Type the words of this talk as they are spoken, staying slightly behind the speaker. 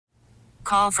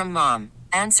Call from mom.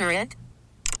 Answer it.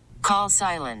 Call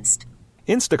silenced.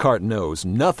 Instacart knows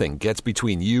nothing gets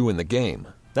between you and the game.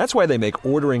 That's why they make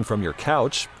ordering from your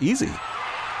couch easy.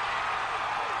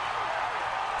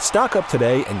 Stock up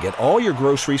today and get all your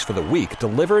groceries for the week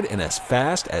delivered in as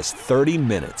fast as 30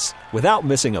 minutes without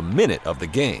missing a minute of the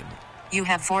game. You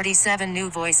have 47 new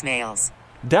voicemails.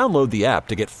 Download the app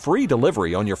to get free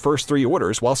delivery on your first 3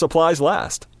 orders while supplies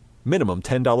last. Minimum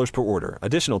 $10 per order.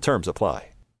 Additional terms apply.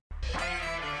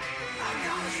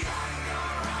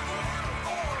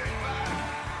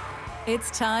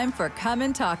 It's time for Come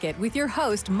and Talk It with your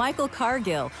host, Michael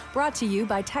Cargill, brought to you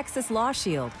by Texas Law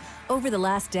Shield. Over the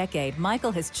last decade,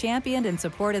 Michael has championed and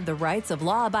supported the rights of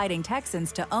law-abiding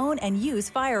Texans to own and use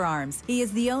firearms. He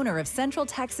is the owner of Central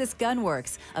Texas Gun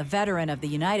Works, a veteran of the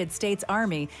United States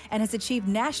Army, and has achieved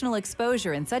national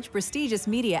exposure in such prestigious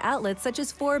media outlets such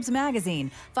as Forbes Magazine,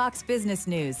 Fox Business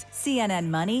News, CNN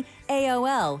Money,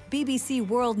 AOL, BBC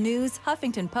World News,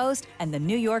 Huffington Post, and the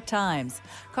New York Times.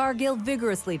 Cargill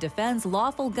vigorously defends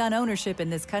lawful gun ownership in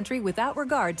this country without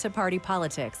regard to party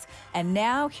politics. And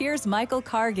now, here's Michael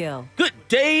Cargill. Good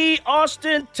day,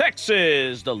 Austin,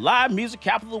 Texas, the live music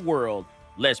capital of the world.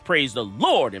 Let's praise the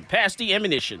Lord and pass the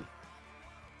ammunition.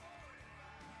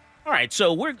 All right,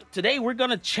 so today we're going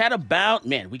to chat about,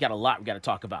 man, we got a lot we got to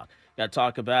talk about. Got to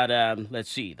talk about, let's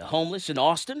see, the homeless in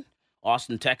Austin,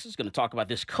 Texas. Going to talk about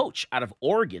this coach out of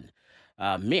Oregon.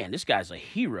 Man, this guy's a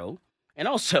hero. And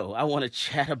also, I want to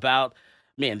chat about,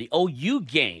 man, the OU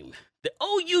game. The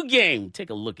OU game. Take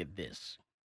a look at this.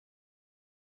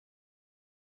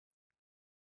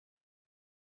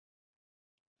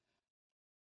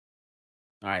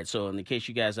 All right, so in case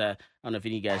you guys, I don't know if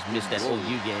any of you guys missed that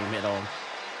OU game at all.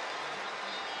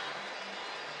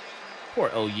 Poor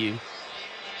OU. You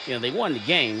know, they won the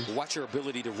game. Watch her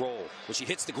ability to roll. When she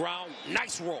hits the ground,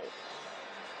 nice roll.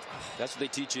 That's what they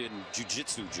teach you in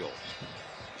jiu-jitsu, Joe.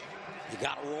 You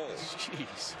got to roll.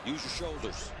 Jeez. Use your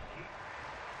shoulders.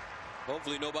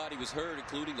 Hopefully nobody was hurt,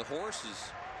 including the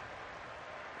horses.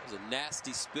 It was a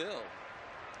nasty spill.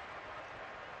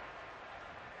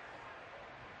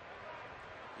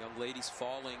 Young ladies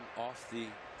falling off the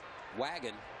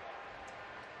wagon.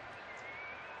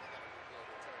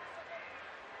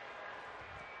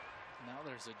 Now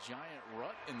there's a giant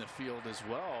rut in the field as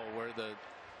well, where the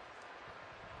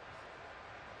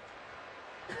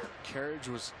carriage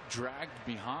was dragged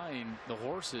behind the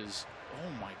horses.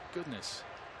 Oh my goodness.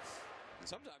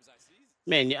 Sometimes I see.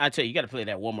 Man, I tell you, you got to play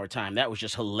that one more time. That was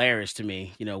just hilarious to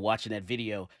me, you know, watching that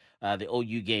video. The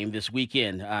OU game this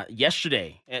weekend,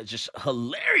 yesterday. It's just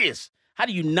hilarious. How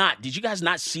do you not? Did you guys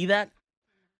not see that?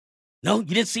 No, you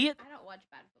didn't see it? I don't watch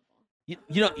bad football.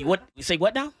 You don't, what, you say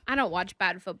what now? I don't watch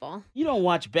bad football. You don't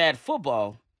watch bad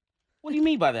football? What do you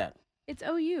mean by that? It's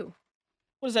OU.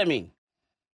 What does that mean?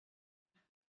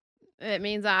 It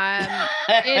means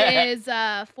it is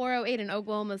 4:08 and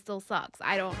Oklahoma still sucks.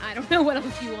 I don't know what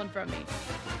else you want from me.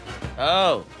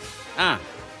 Oh,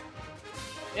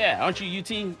 yeah, aren't you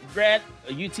UT grad,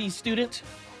 a UT student?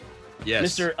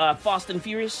 Yes. Mr. Fast and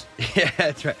Furious? Yeah,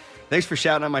 that's right. Thanks for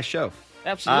shouting on my show.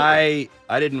 Absolutely.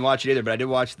 I didn't watch it either, but I did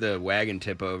watch the wagon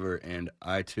tip over, and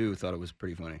I, too, thought it was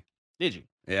pretty funny. Did you?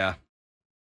 Yeah.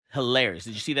 Hilarious.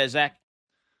 Did you see that, Zach?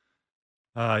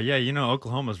 Yeah, you know,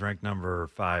 Oklahoma's ranked number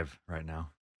 5 right now.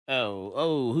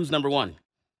 Oh, who's number 1?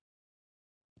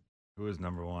 Who is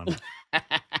number 1?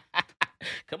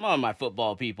 Come on, my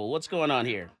football people. What's going on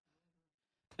here?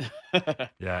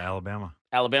 Yeah, Alabama.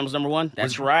 Alabama's number 1?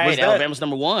 That's right. Alabama's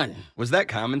number 1. Was that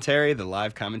commentary, the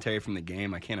live commentary from the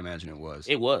game? I can't imagine it was.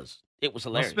 It was. It was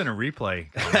hilarious. Must have been a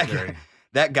replay commentary.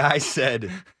 That guy said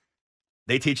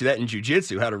they teach you that in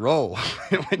jiu-jitsu, how to roll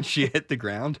when she hit the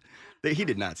ground. He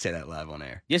did not say that live on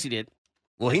air. Yes, he did.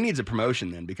 Well, he needs a promotion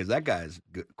then because that guy's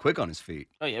quick on his feet.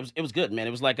 Oh yeah, it was good, man.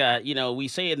 It was like you know, we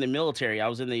say in the military. I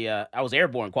was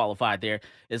airborne qualified there.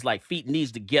 It's like feet and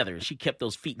knees together. She kept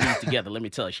those feet and knees together. Let me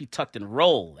tell you, she tucked and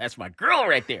rolled. That's my girl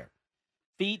right there.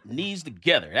 Feet, knees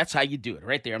together. That's how you do it,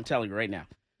 right there. I'm telling you right now.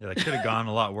 Yeah, that could have gone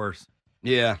a lot worse.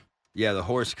 Yeah, the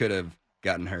horse could have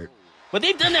gotten hurt. But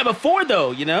they've done that before, though.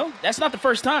 You know, that's not the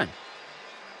first time.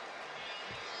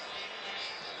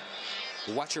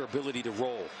 Watch her ability to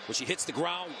roll. When she hits the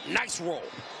ground, nice roll.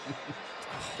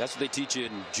 That's what they teach you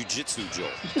in jiu-jitsu, Joe.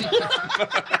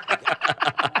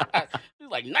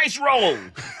 Like, nice roll.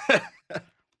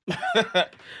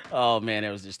 Oh, man,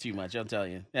 that was just too much. I'm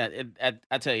telling you.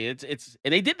 I tell you, it's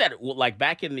and they did that like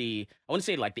back in I want to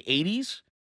say like the 80s.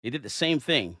 They did the same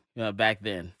thing back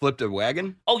then. Flipped a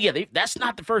wagon? Oh, yeah, that's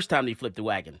not the first time they flipped the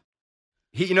wagon.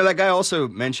 That guy also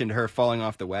mentioned her falling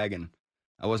off the wagon.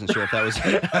 I wasn't sure if that was,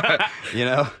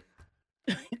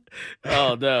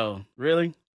 Oh, no.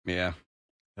 Really? Yeah.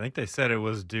 I think they said it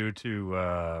was due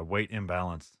to weight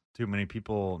imbalance. Too many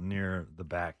people near the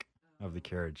back of the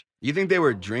carriage. You think they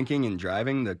were drinking and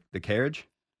driving the carriage?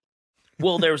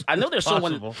 Well, I know there's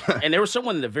someone, Possible. and there was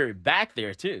someone in the very back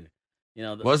there too.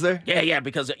 Was there? Yeah,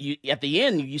 because at the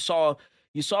end you saw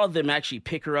them actually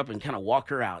pick her up and kind of walk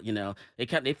her out.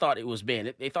 They thought it was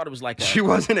they thought it was like She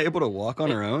wasn't able to walk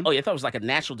on her own? Oh, yeah, they thought it was like a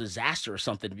natural disaster or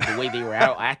something. The way they were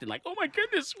out acting like, oh my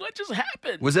goodness, what just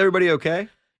happened? Was everybody okay?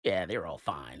 Yeah, they were all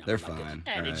fine. They're I'm like, fine.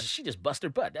 And All right. she just bust her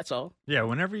butt. That's all. Yeah,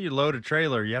 whenever you load a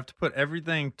trailer, you have to put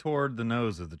everything toward the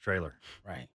nose of the trailer.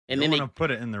 Right. And And then want to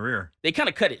put it in the rear. they kind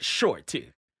of cut it short too.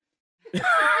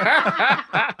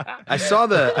 I saw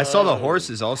the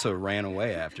horses also ran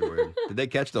away afterward. Did they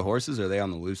catch the horses or are they on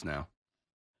the loose now?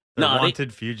 They're No, they-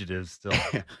 wanted fugitives still.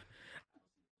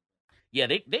 Yeah,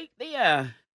 they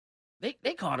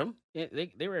caught him.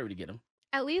 They were able to get him.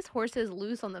 At least horses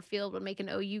loose on the field would make an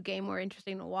OU game more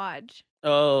interesting to watch.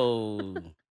 Oh,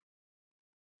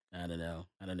 I don't know.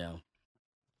 All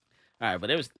right, but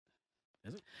is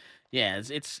it? Yeah,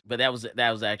 but that was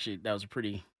a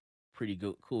pretty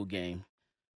good, cool game.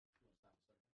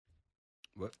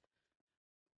 What?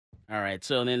 All right,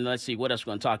 so then let's see what else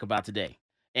we're going to talk about today.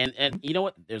 And you know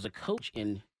what? There's a coach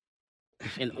in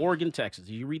Oregon, Texas.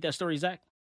 Did you read that story, Zach?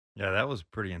 Yeah, that was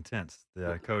pretty intense.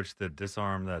 The coach that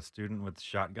disarmed that student with the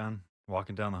shotgun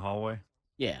walking down the hallway.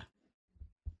 Yeah.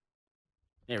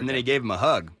 There we And then go. he gave him a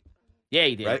hug. Yeah,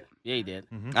 he did. Right? Yeah, he did.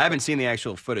 Mhm. I haven't seen the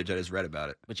actual footage. I just read about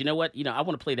it. But you know what? I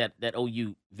want to play that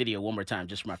OU video one more time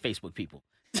just for my Facebook people.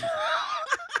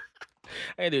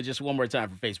 I do it just one more time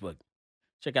for Facebook.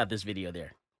 Check out this video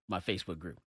there, my Facebook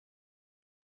group.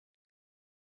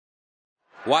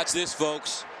 Watch this,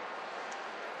 folks.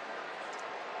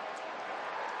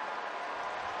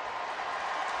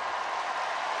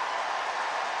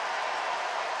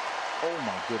 Oh,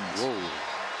 my goodness.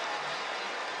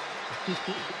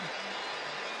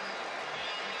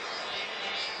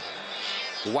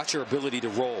 Whoa. Watch her ability to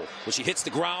roll. When she hits the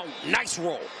ground, nice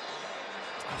roll.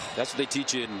 That's what they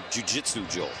teach you in jiu-jitsu,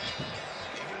 Joe.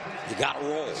 You got to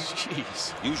roll.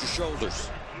 Jeez. Use your shoulders.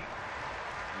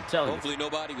 I'm telling Hopefully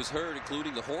nobody was hurt,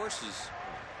 including the horses. you,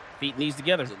 feet and knees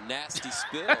together. It's a nasty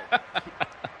spill.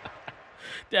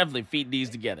 Definitely feet and knees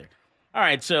together. All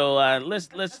right, so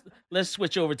let's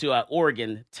switch over to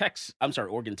Oregon, Texas. I'm sorry,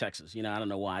 Oregon, Texas. I don't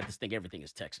know why. I just think everything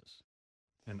is Texas.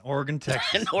 In Oregon,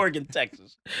 Texas. In Oregon,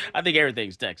 Texas. I think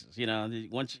everything's Texas.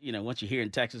 Once you're here in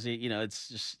Texas, it's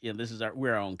just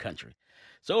we're our own country.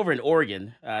 So over in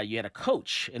Oregon, you had a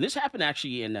coach, and this happened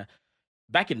actually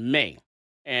back in May.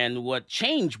 And what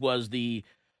changed was the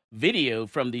video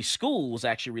from the school was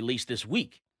actually released this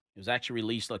week. It was actually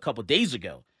released a couple days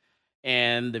ago.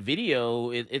 And the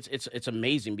video, it's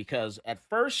amazing because at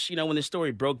first, when this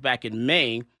story broke back in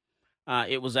May,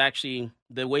 it was actually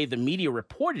the way the media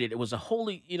reported it. It was a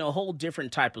whole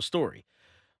different type of story.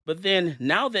 But then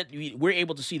now that we're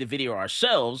able to see the video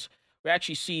ourselves, we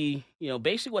actually see,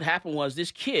 basically what happened was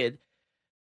this kid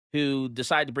who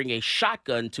decided to bring a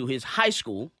shotgun to his high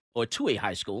school or to a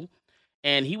high school,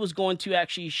 and he was going to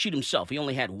actually shoot himself. He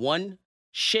only had one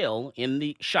shell in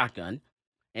the shotgun,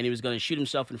 and he was going to shoot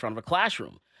himself in front of a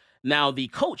classroom. Now, the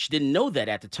coach didn't know that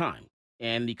at the time,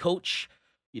 and the coach,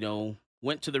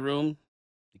 went to the room.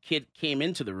 The kid came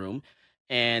into the room,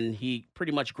 and he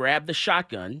pretty much grabbed the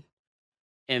shotgun,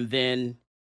 and then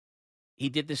he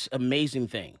did this amazing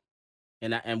thing.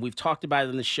 And we've talked about it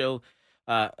on the show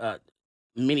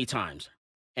many times.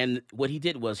 And what he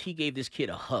did was he gave this kid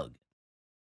a hug.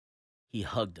 He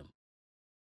hugged him.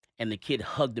 And the kid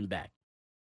hugged him back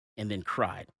and then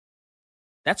cried.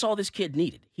 That's all this kid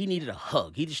needed. He needed a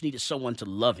hug. He just needed someone to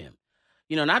love him.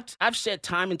 And I've said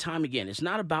time and time again, it's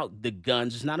not about the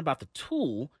guns. It's not about the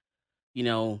tool.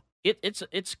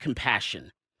 It's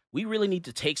compassion. We really need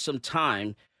to take some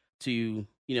time to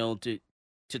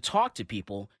talk to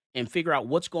people and figure out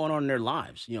what's going on in their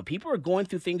lives. People are going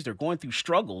through things. They're going through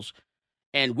struggles.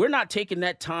 And we're not taking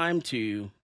that time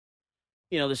to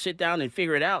sit down and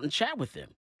figure it out and chat with them.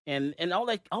 And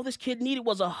all this kid needed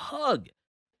was a hug.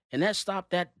 And that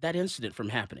stopped that incident from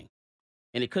happening.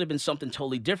 And it could have been something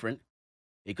totally different.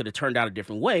 It could have turned out a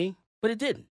different way, but it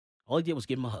didn't. All he did was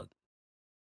give him a hug.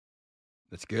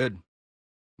 That's good.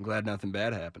 I'm glad nothing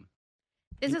bad happened.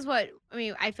 This is what,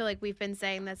 I feel like we've been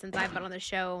saying this since I've been on the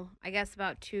show, I guess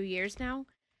about 2 years now.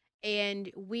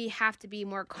 And we have to be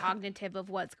more cognitive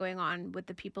of what's going on with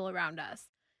the people around us.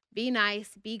 Be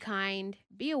nice, be kind,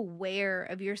 be aware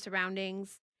of your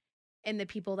surroundings and the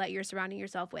people that you're surrounding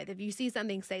yourself with. If you see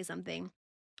something, say something.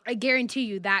 I guarantee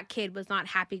you that kid was not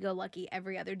happy-go-lucky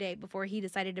every other day before he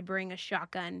decided to bring a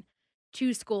shotgun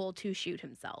to school to shoot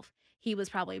himself. He was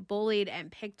probably bullied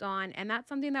and picked on, and that's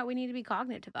something that we need to be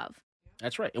cognitive of.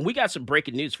 That's right. And we got some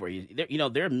breaking news for you.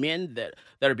 There are men that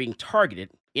are being targeted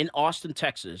in Austin,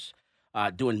 Texas,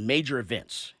 doing major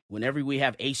events. Whenever we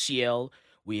have ACL,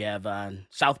 we have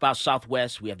South by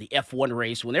Southwest, we have the F1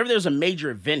 race. Whenever there's a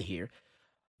major event here,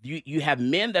 you have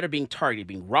men that are being targeted,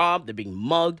 being robbed, they're being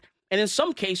mugged, and in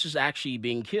some cases actually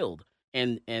being killed,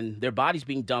 and their bodies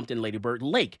being dumped in Lady Bird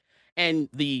Lake. And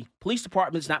the police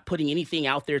department's not putting anything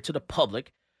out there to the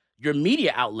public. Your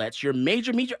media outlets, your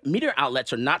major media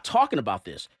outlets are not talking about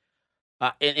this.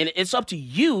 And it's up to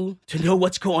you to know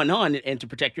what's going on and to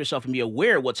protect yourself and be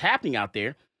aware of what's happening out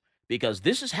there, because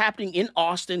this is happening in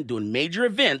Austin, doing major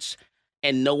events,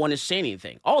 and no one is saying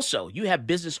anything. Also, you have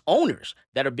business owners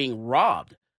that are being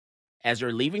robbed as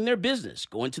they're leaving their business,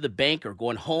 going to the bank or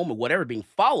going home or whatever, being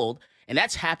followed, and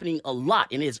that's happening a lot,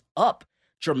 and is up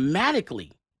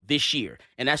dramatically this year.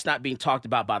 And that's not being talked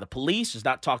about by the police. It's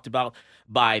not talked about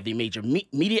by the major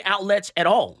media outlets at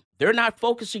all. They're not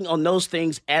focusing on those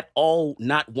things at all,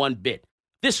 not one bit.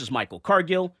 This is Michael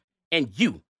Cargill, and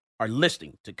you are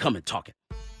listening to Come and Talk It.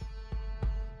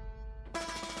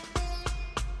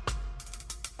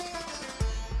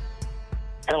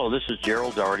 Hello, this is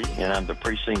Gerald Daugherty, and I'm the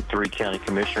Precinct 3 County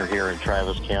Commissioner here in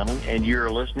Travis County, and you're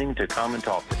listening to Come and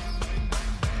Talk It.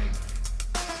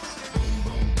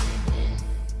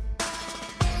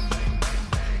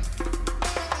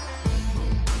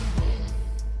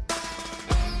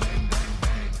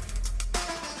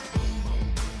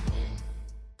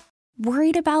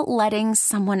 Worried about letting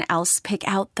someone else pick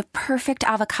out the perfect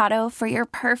avocado for your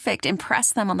perfect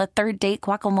impress them on the third date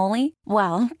guacamole?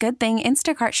 Well, good thing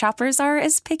Instacart shoppers are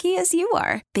as picky as you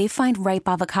are. They find ripe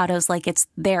avocados like it's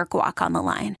their guac on the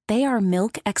line. They are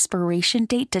milk expiration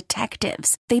date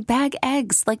detectives. They bag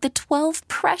eggs like the 12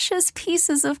 precious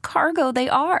pieces of cargo they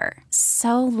are.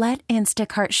 So let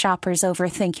Instacart shoppers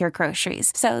overthink your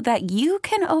groceries so that you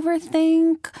can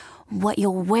overthink what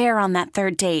you'll wear on that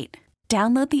third date.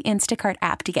 Download the Instacart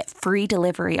app to get free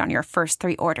delivery on your first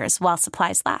 3 orders while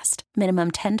supplies last.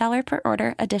 Minimum $10 per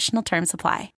order. Additional terms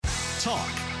apply. Talk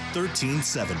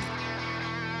 1370.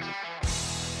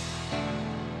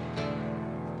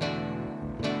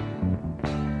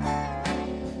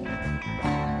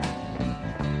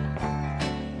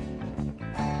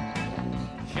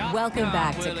 Welcome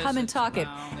back to Come and Talk It.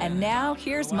 And now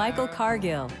here's Michael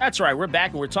Cargill. That's right. We're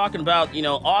back, and we're talking about,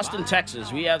 Austin,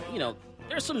 Texas. We have,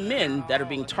 there's some men that are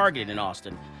being targeted in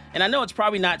Austin. And I know it's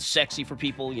probably not sexy for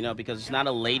people, because it's not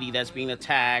a lady that's being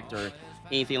attacked or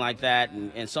anything like that.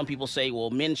 And some people say, well,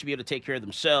 men should be able to take care of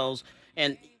themselves.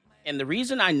 And the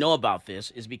reason I know about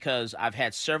this is because I've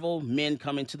had several men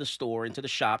come into the store, into the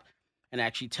shop, and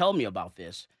actually tell me about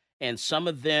this. And some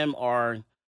of them are,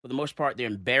 for the most part, they're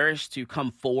embarrassed to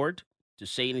come forward to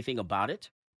say anything about it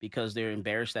because they're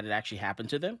embarrassed that it actually happened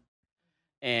to them.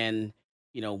 And,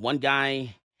 one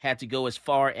guy had to go as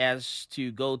far as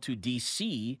to go to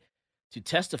D.C. to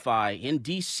testify in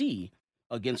D.C.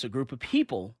 against a group of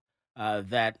people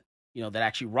that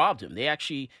actually robbed him. They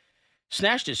actually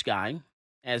snatched this guy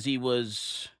as he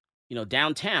was,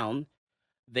 downtown.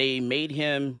 They made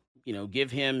him,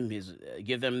 give them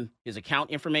his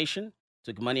account information,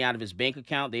 took money out of his bank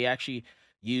account. They actually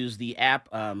used the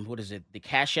app, the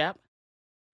Cash App,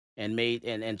 and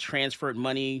and transferred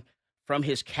money from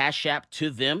his Cash App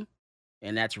to them.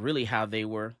 And that's really how they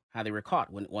were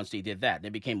caught once they did that. They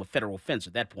became a federal offense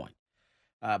at that point.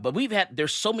 But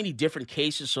there's so many different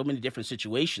cases, so many different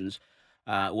situations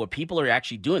where people are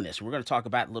actually doing this. We're going to talk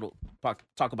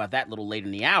about that a little later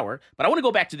in the hour. But I want to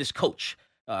go back to this coach,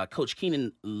 Coach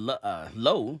Keenan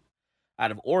Lowe out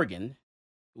of Oregon,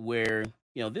 where,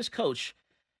 this coach,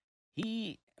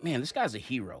 this guy's a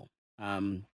hero.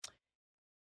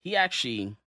 He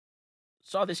actually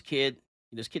saw this kid.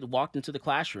 This kid walked into the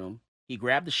classroom. He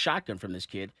grabbed the shotgun from this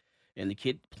kid, and the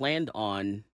kid planned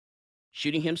on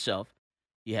shooting himself.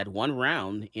 He had 1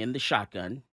 round in the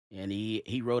shotgun, and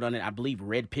he wrote on it, I believe,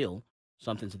 red pill,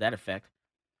 something to that effect.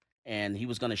 And he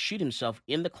was going to shoot himself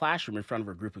in the classroom in front of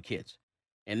a group of kids.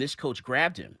 And this coach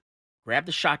grabbed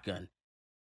the shotgun,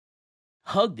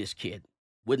 hugged this kid,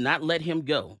 would not let him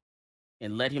go,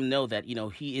 and let him know that,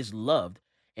 he is loved,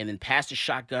 and then passed the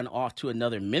shotgun off to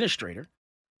another administrator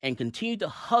and continued to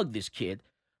hug this kid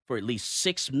for at least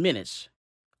 6 minutes,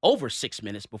 over 6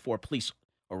 minutes before police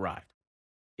arrived.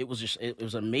 It was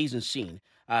an amazing scene.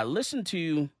 Listen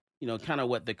to, kind of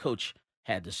what the coach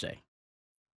had to say.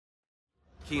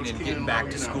 Keenan, getting back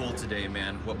to school today,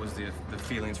 man, what was the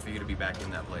feelings for you to be back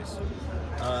in that place?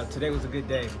 Today was a good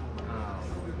day.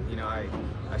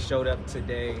 I showed up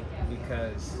today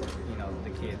because, the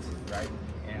kids, right?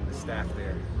 And the staff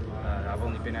there. I've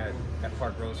only been at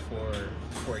Park Rose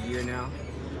for a year now,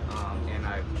 and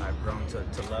I've grown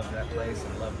to love that place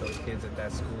and love those kids at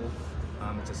that school.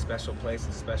 It's a special place,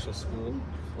 a special school.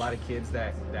 A lot of kids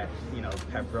that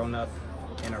have grown up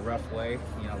in a rough way.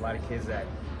 A lot of kids that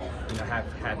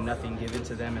have had nothing given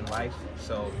to them in life.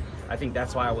 So I think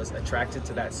that's why I was attracted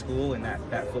to that school and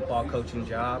that football coaching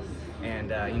job.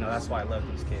 And that's why I love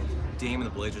these kids. Dame and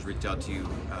the Blazers reached out to you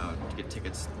to get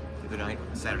tickets the night,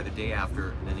 Saturday, the day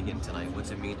after, and then again tonight.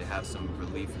 What's it mean to have some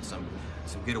relief and some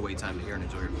getaway time to hear and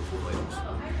enjoy your Blazers?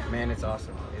 Man, it's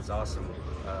awesome. It's awesome.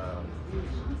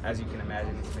 As you can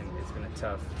imagine, it's been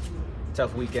a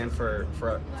tough weekend for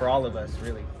all of us,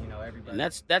 really. Everybody.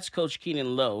 And that's Coach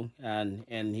Keenan Lowe,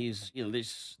 and he's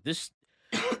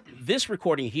this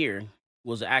recording here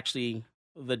was actually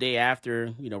the day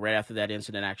after, right after that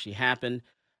incident actually happened.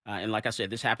 And like I said,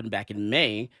 this happened back in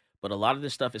May, but a lot of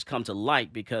this stuff has come to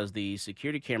light because the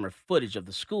security camera footage of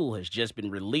the school has just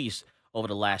been released over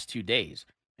the last 2 days.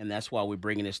 And that's why we're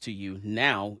bringing this to you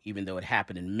now, even though it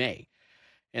happened in May.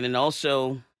 And then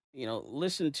also,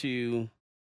 listen to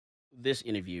this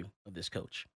interview of this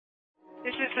coach.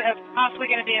 This is possibly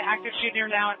going to be an active shooter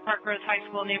now at Park Rose High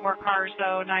School. Need more cars,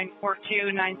 though.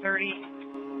 942, 930.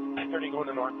 930 going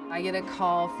to north. I get a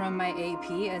call from my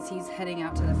AP as he's heading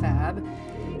out to the fab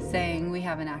saying we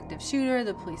have an active shooter.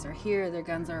 The police are here. Their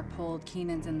guns are pulled.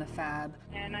 Keenan's in the fab.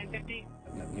 And 950.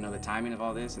 The timing of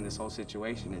all this and this whole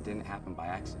situation, it didn't happen by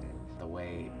accident. The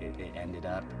way it ended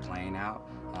up playing out,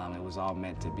 it was all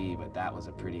meant to be, but that was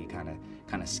a pretty kind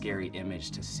of scary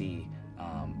image to see.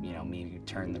 Me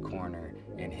turn the corner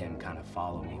and him kind of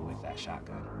follow me with that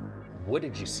shotgun. What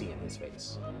did you see in his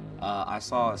face? I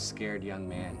saw a scared young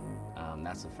man.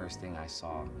 That's the first thing I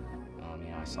saw.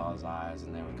 I saw his eyes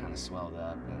and they were kind of swelled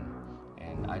up,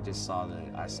 and I just saw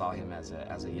him as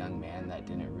a young man that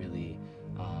didn't really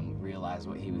realize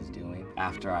what he was doing.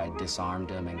 After I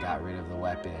disarmed him and got rid of the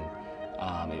weapon,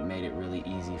 it made it really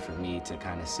easy for me to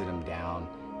kind of sit him down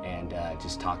and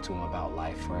just talk to him about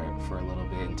life for a little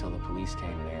bit until the police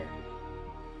came there.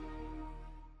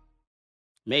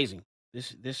 Amazing.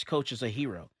 This coach is a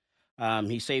hero.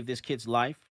 He saved this kid's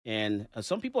life, and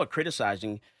some people are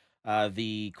criticizing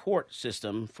the court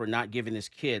system for not giving this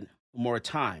kid more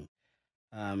time.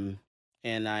 And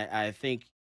I think,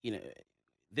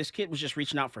 this kid was just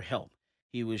reaching out for help.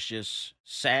 He was just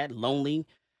sad, lonely,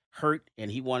 hurt, and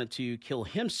he wanted to kill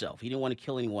himself. He didn't want to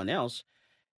kill anyone else.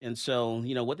 And so,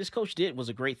 what this coach did was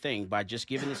a great thing by just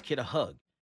giving this kid a hug.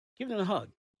 Giving him a hug.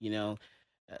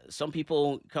 Some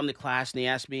people come to class and they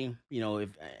ask me, if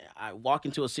I walk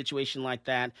into a situation like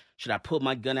that, should I pull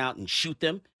my gun out and shoot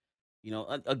them?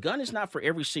 A gun is not for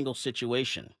every single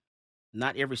situation.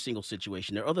 Not every single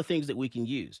situation. There are other things that we can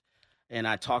use. And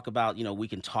I talk about, we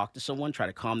can talk to someone, try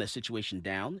to calm that situation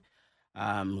down.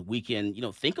 We can,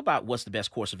 think about what's the best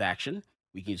course of action.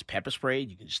 We can use pepper spray.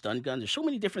 You can use stun guns. There's so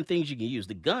many different things you can use.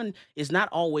 The gun is not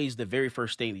always the very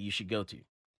first thing that you should go to.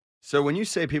 So when you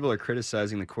say people are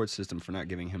criticizing the court system for not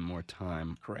giving him more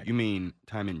time, correct? You mean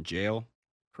time in jail?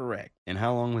 Correct. And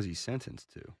how long was he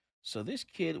sentenced to? So this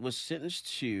kid was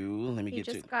sentenced to, He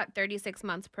just got 36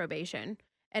 months probation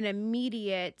and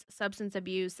immediate substance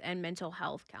abuse and mental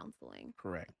health counseling.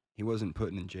 Correct. He wasn't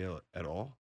put in jail at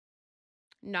all?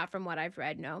 Not from what I've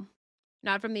read, no.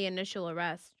 Not from the initial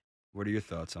arrest. What are your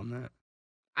thoughts on that?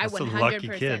 I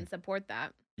 100% support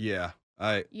that. Yeah.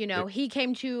 He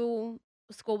came to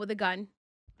school with a gun.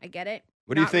 I get it.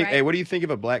 What do you think? Right. Hey, what do you think if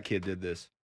a black kid did this?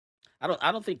 I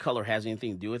don't think color has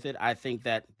anything to do with it. I think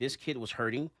that this kid was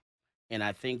hurting, and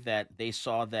I think that they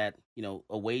saw that,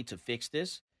 a way to fix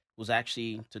this was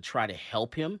actually to try to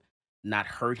help him, not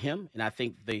hurt him. And I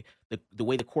think the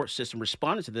way the court system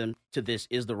responded to this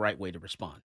is the right way to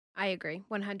respond. I agree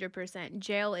 100%.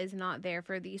 Jail is not there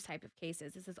for these type of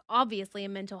cases. This is obviously a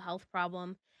mental health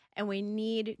problem, and we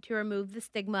need to remove the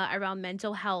stigma around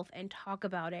mental health and talk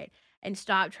about it and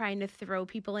stop trying to throw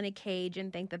people in a cage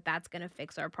and think that that's going to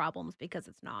fix our problems, because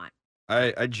it's not.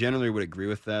 I generally would agree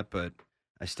with that, but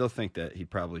I still think that he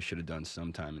probably should have done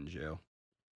some time in jail.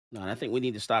 No, and I think we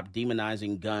need to stop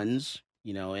demonizing guns,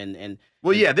 this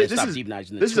stop demonizing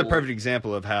the this is a tool. perfect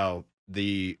example of how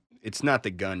it's not the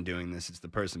gun doing this, it's the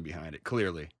person behind it.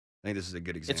 Clearly, I think this is a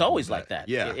good example. It's always like that.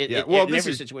 Yeah, Well, in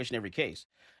every situation, every case,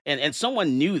 and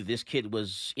someone knew this kid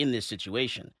was in this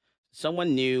situation.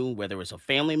 Someone knew, whether it was a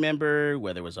family member,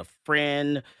 whether it was a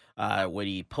friend, when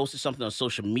he posted something on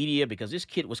social media, because this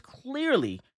kid was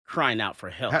clearly crying out for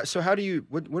help. How do you?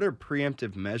 What are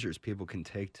preemptive measures people can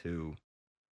take to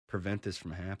prevent this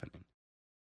from happening?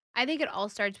 I think it all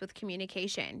starts with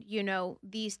communication.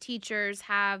 These teachers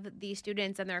have these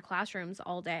students in their classrooms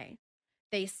all day.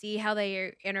 They see how they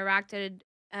are interacted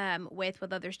with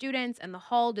other students in the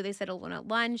hall. Do they sit alone at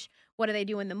lunch? What do they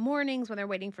do in the mornings when they're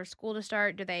waiting for school to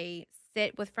start? Do they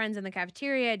sit with friends in the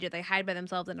cafeteria? Do they hide by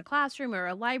themselves in a classroom or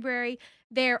a library?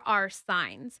 There are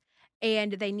signs,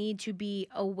 and they need to be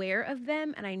aware of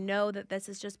them. And I know that this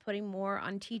is just putting more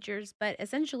on teachers, but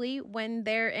essentially, when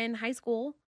they're in high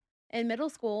school and middle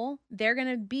school, they're going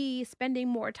to be spending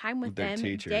more time with Their them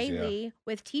teachers, daily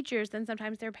with teachers than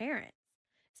sometimes their parents,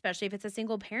 especially if it's a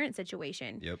single parent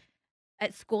situation. Yep.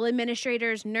 At school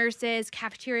administrators, nurses,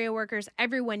 cafeteria workers,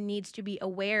 everyone needs to be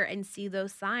aware and see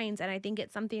those signs. And I think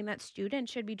it's something that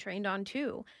students should be trained on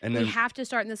too. And We then- have to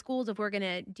start in the schools if we're going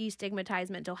to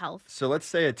destigmatize mental health. So let's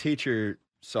say a teacher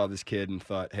saw this kid and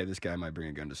thought, hey, this guy might bring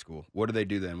a gun to school. What do they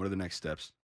do then? What are the next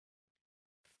steps?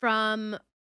 From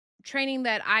training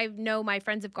that I know my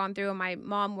friends have gone through, and my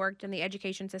mom worked in the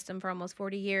education system for almost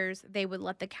 40 years, they would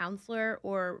let the counselor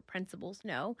or principals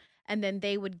know, and then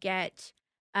they would get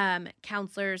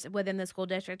counselors within the school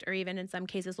district, or even in some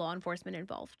cases law enforcement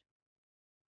involved.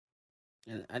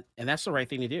 And that's the right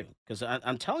thing to do, because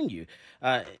I'm telling you,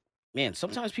 man,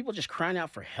 sometimes people just crying out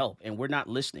for help, and we're not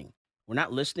listening. We're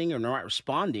not listening or not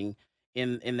responding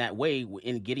in that way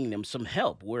in getting them some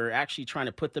help. We're actually trying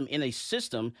to put them in a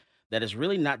system that is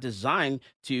really not designed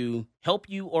to help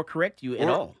you or correct you at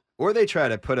all. Or they try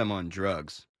to put them on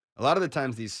drugs. A lot of the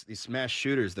times these mass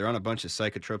shooters, they're on a bunch of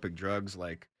psychotropic drugs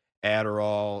like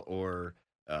Adderall or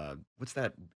what's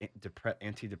that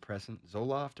antidepressant,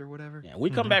 Zoloft or whatever. Yeah, we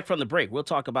come back from the break. We'll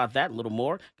talk about that a little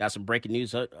more. Got some breaking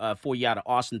news for you out of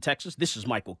Austin, Texas. This is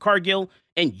Michael Cargill,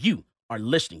 and you are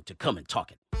listening to Come and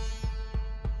Talk It.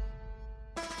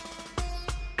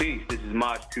 Peace, this is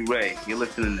Maj Toure. You're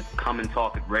listening to Come and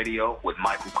Talk It Radio with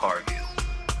Michael Cargill.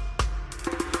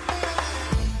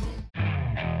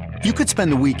 You could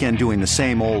spend the weekend doing the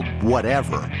same old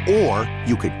whatever, or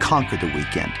you could conquer the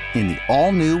weekend in the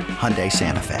all-new Hyundai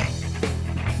Santa Fe.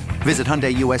 Visit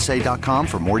HyundaiUSA.com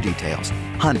for more details.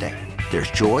 Hyundai,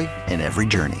 there's joy in every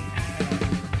journey.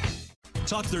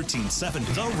 Talk 13.7,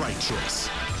 the right choice.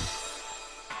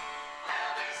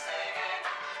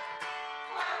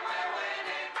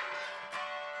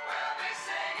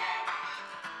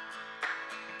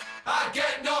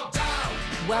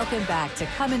 Welcome back to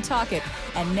Come and Talk It.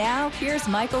 And now, here's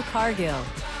Michael Cargill.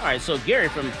 All right, so Gary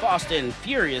from Fast and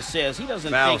Furious says he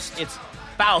doesn't Faust. think it's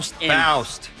Faust and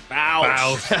Faust.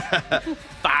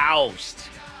 Faust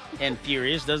and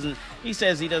Furious doesn't. He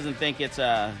says he doesn't think it's.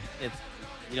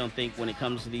 You don't think when it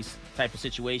comes to these type of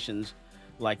situations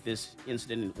like this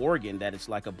incident in Oregon that it's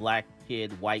like a black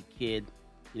kid,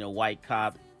 white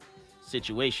cop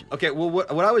situation. Okay, well,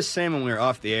 what I was saying when we were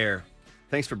off the air,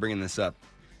 thanks for bringing this up,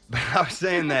 but I was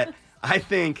saying that I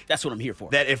think that's what I'm here for.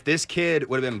 That if this kid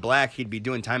would have been black, he'd be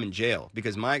doing time in jail,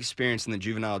 because my experience in the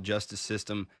juvenile justice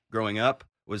system growing up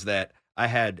was that I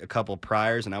had a couple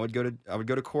priors, and I would go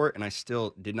to court, and I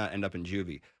still did not end up in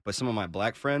juvie. But some of my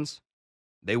black friends,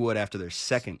 they would after their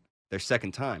second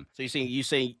time. So you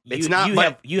saying it's not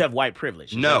you have white privilege?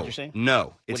 Is that No, what you're saying?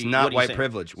 no, it's what not are you white saying?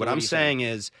 privilege. So What are I'm you saying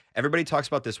is everybody talks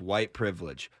about this white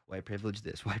privilege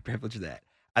this, white privilege that.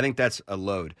 I think that's a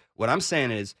load. What I'm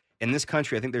saying is in this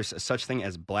country, I think there's such thing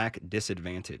as black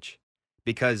disadvantage,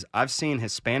 because I've seen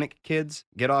Hispanic kids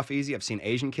get off easy. I've seen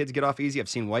Asian kids get off easy. I've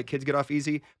seen white kids get off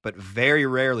easy, but very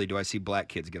rarely do I see black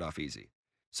kids get off easy.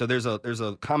 So there's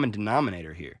a common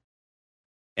denominator here.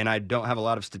 And I don't have a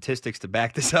lot of statistics to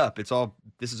back this up.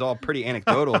 This is all pretty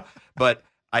anecdotal, but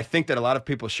I think that a lot of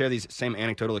people share these same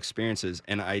anecdotal experiences.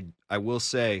 And I will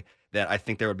say that I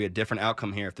think there would be a different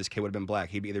outcome here if this kid would have been black.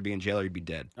 He'd either be in jail or he'd be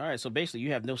dead. All right, so basically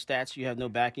you have no stats, you have no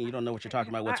backing, you don't know what you're talking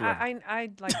about whatsoever.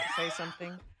 I'd like to say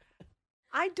something.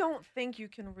 I don't think you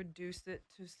can reduce it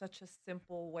to such a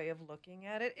simple way of looking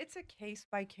at it. It's a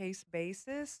case-by-case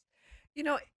basis. You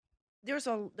know, there's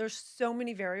so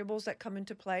many variables that come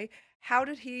into play. How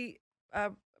did he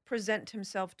present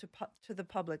himself to the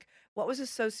public? What was his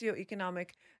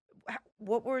socioeconomic?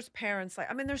 What were his parents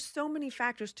like? I mean, there's so many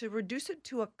factors. To reduce it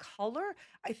to a color,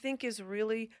 I think, is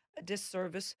really a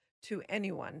disservice to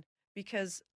anyone,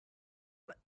 because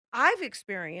I've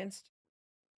experienced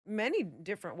many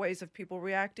different ways of people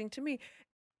reacting to me.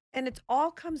 And it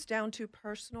all comes down to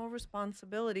personal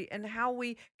responsibility and how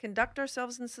we conduct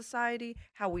ourselves in society,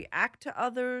 how we act to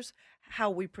others, how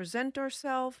we present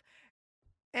ourselves.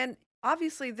 And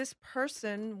obviously, this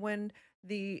person, when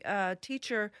the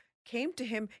teacher came to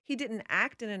him, he didn't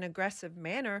act in an aggressive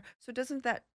manner. So doesn't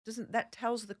that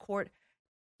tells the court,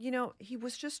 he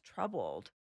was just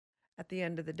troubled at the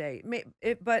end of the day.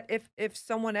 But if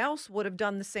someone else would have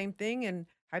done the same thing and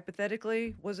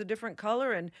hypothetically was a different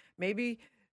color, and maybe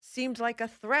seemed like a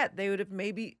threat, they would have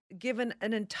maybe given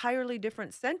an entirely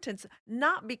different sentence,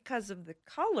 not because of the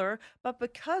color, but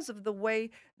because of the way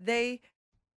they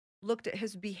looked at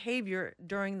his behavior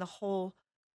during the whole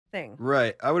thing.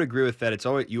 Right. I would agree with that. It's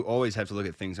always you always have to look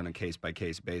at things on a case by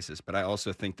case basis, but I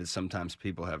also think that sometimes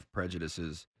people have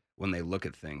prejudices when they look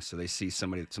at things. So they see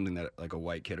something that like a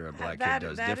white kid or a black kid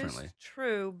does differently. That is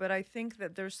true, but I think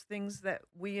that there's things that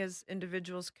we as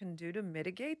individuals can do to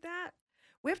mitigate that.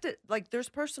 We have to, like, there's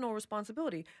personal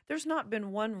responsibility. There's not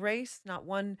been one race, not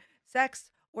one sex,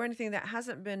 or anything that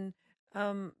hasn't been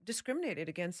discriminated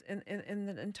against in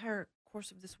the entire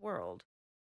course of this world.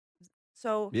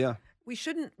 So Yeah. we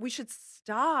should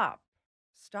stop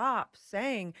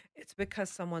saying it's because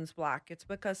someone's black, it's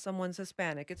because someone's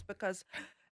Hispanic, it's because,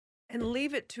 and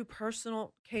leave it to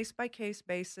personal case by case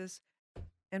basis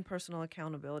and personal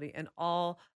accountability and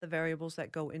all the variables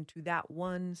that go into that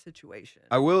one situation.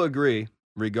 I will agree,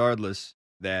 regardless,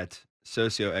 that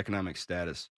socioeconomic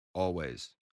status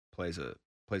always plays a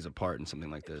part in something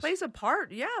like this. Plays a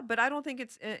part, yeah, but I don't think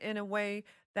it's in a way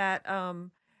that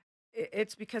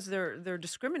it's because they're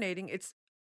discriminating. It's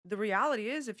the reality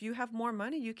is if you have more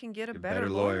money, you can get a better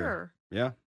lawyer.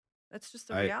 Yeah. That's just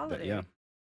the reality. Yeah.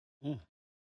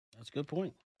 That's a good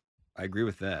point. I agree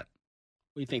with that.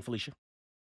 What do you think, Felicia?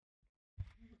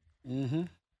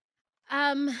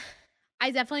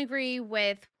 I definitely agree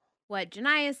with what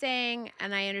Janai is saying,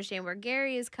 and I understand where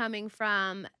Gary is coming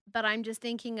from, but I'm just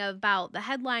thinking about the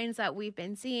headlines that we've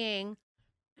been seeing.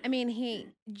 I mean, he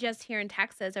just here in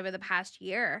Texas over the past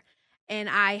year, and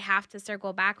I have to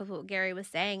circle back with what Gary was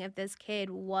saying. If this kid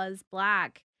was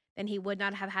black, then he would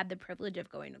not have had the privilege of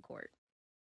going to court.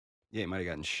 Yeah, he might have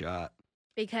gotten shot.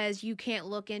 Because you can't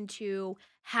look into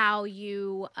how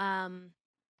you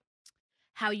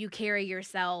carry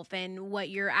yourself and what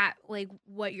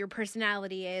what your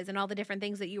personality is and all the different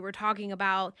things that you were talking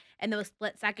about in those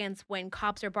split seconds when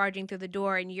cops are barging through the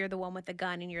door and you're the one with the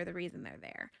gun and you're the reason they're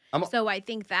there. So I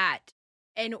think that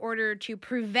in order to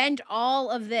prevent all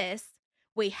of this,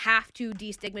 we have to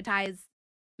destigmatize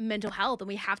mental health and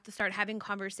we have to start having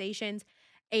conversations,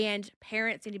 and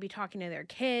parents need to be talking to their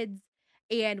kids,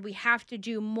 and we have to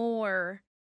do more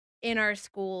in our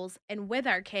schools and with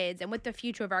our kids and with the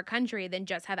future of our country than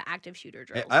just have active shooter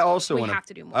drills. I also have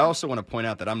to do more. I also want to point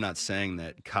out that I'm not saying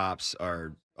that cops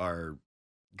are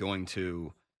going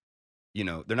to,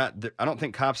 they're not. I don't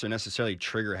think cops are necessarily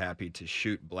trigger happy to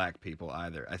shoot black people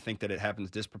either. I think that it happens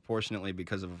disproportionately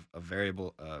because of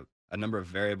a number of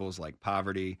variables like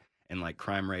poverty and like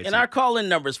crime rates. And our call-in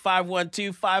number is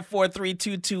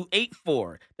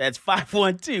 512-543-2284. That's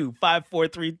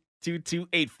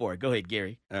 512-543-2284. Go ahead,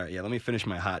 Gary. All right, yeah, let me finish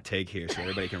my hot take here so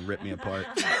everybody can rip me apart.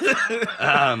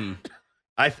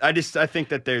 I think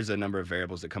that there's a number of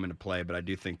variables that come into play, but I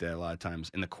do think that a lot of times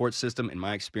in the court system, in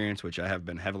my experience, which I have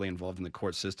been heavily involved in the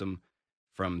court system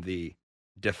from the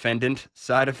defendant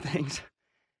side of things,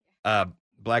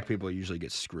 black people usually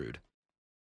get screwed.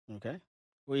 Okay.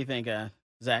 What do you think,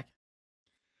 Zach?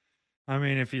 I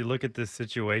mean, if you look at this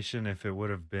situation, if it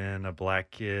would have been a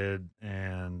black kid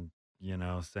and,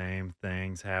 same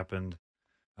things happened,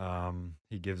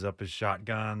 he gives up his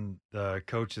shotgun, the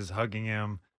coach is hugging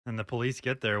him, and the police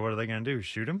get there, what are they going to do?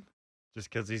 Shoot him? Just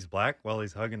because he's black while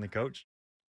he's hugging the coach?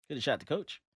 Could have shot the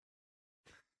coach.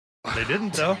 They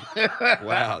didn't, though.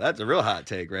 Wow, that's a real hot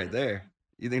take right there.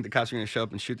 You think the cops are going to show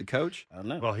up and shoot the coach? I don't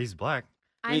know. Well, he's black.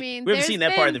 I mean, we haven't seen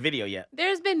that part of the video yet.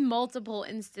 There's been multiple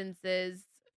instances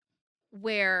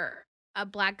where a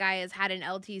black guy has had an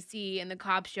LTC and the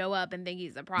cops show up and think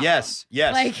he's a problem. Yes.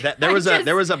 Like, there was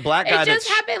a black guy that just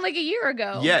happened like a year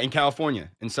ago. Yeah, in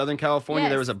California. In Southern California,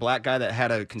 there was a black guy that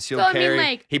had a concealed So,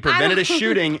 carry. He prevented a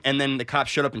shooting, and then the cops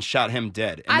showed up and shot him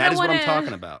dead. And that is what I'm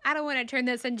talking about. I don't want to turn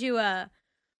this into a,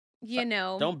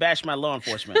 Don't bash my law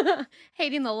enforcement.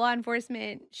 hating the law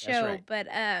enforcement show, right. but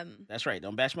That's right.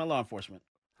 Don't bash my law enforcement.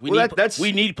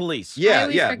 We need police. Yeah,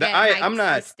 I I'm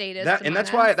not. statist And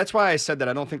that's why I said that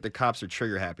I don't think the cops are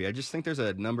trigger happy. I just think there's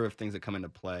a number of things that come into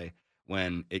play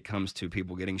when it comes to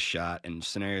people getting shot and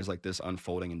scenarios like this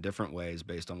unfolding in different ways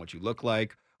based on what you look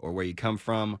like or where you come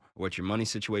from or what your money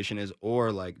situation is,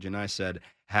 or like Janai said,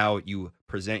 how you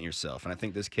present yourself. And I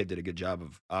think this kid did a good job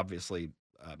of obviously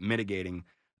mitigating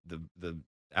the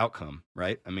outcome,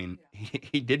 right? I mean,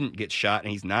 he didn't get shot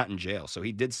and he's not in jail, so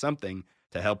he did something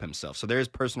to help himself. So there is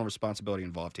personal responsibility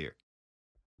involved here.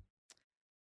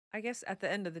 I guess at the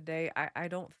end of the day, I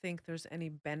don't think there's any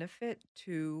benefit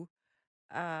to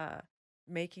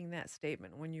making that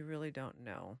statement when you really don't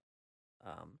know.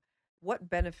 What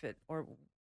benefit or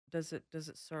does it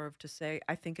serve to say,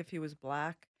 I think if he was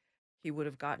black, he would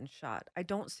have gotten shot? I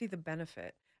don't see the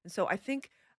benefit. And so I think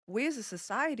we as a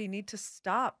society need to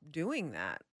stop doing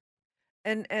that.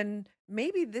 And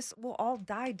maybe this will all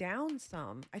die down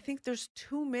some. I think there's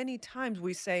too many times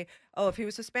we say, oh, if he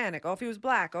was Hispanic, oh, if he was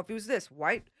black, oh, if he was this,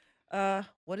 white,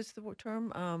 what is the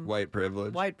term? White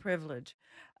privilege. White privilege.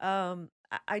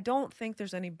 I don't think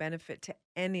there's any benefit to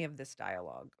any of this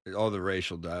dialogue. All the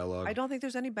racial dialogue. I don't think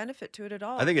there's any benefit to it at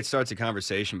all. I think it starts a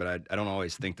conversation, but I don't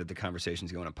always think that the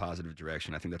conversation's going in a positive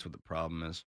direction. I think that's what the problem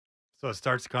is. So it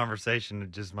starts a conversation.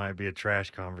 It just might be a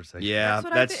trash conversation. Yeah, That's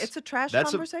what I think. It's a trash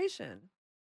conversation.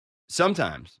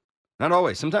 Sometimes. Not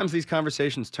always. Sometimes these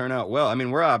conversations turn out well. I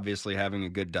mean, we're obviously having a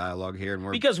good dialogue here, and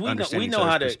we're because we understanding know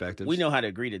how to perspectives. we know how to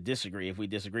agree to disagree if we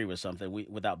disagree with something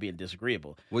without being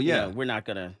disagreeable. Well, yeah, we're not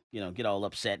gonna get all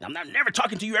upset. I'm never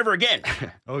talking to you ever again.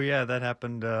 Oh yeah, that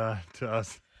happened to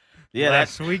us. Yeah,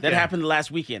 last weekend. That happened last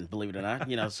weekend. Believe it or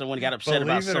not, someone got upset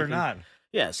about something. Believe it or not.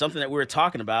 Yeah, something that we were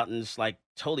talking about, and it's like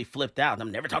totally flipped out. And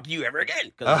I'm never talking to you ever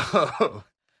again. Oh.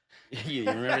 You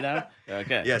remember now?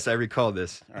 Okay. Yes, I recall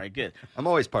this. All right, good. I'm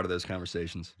always part of those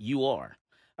conversations. You are.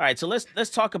 All right, so let's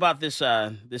talk about this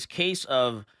this case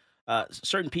of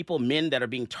certain people, men that are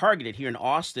being targeted here in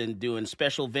Austin doing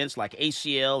special events like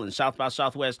ACL and South by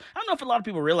Southwest. I don't know if a lot of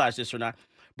people realize this or not,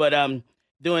 but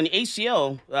doing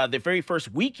ACL, the very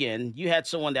first weekend, you had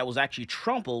someone that was actually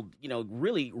trampled,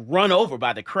 really run over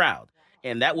by the crowd.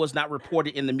 And that was not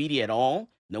reported in the media at all.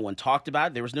 No one talked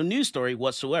about it. There was no news story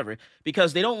whatsoever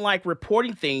because they don't like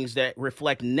reporting things that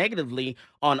reflect negatively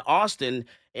on Austin,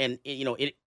 and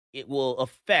it will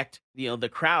affect the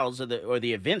crowds or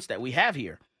the events that we have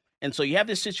here. And so you have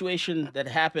this situation that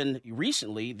happened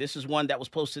recently. This is one that was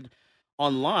posted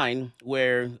online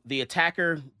where the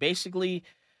attacker basically,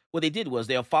 what they did was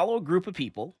they'll follow a group of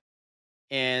people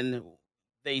and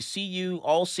they see you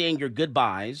all saying your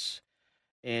goodbyes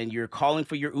and you're calling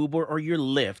for your Uber or your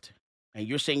Lyft. And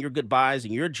you're saying your goodbyes,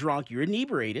 and you're drunk, you're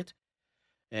inebriated,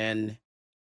 and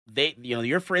they,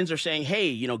 your friends are saying,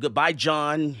 hey, goodbye,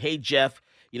 John. Hey, Jeff.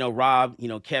 Rob.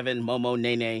 Kevin, Momo,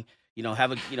 Nene.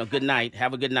 Have a, good night.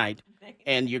 Have a good night.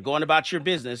 And you're going about your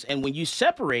business. And when you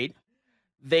separate,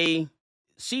 they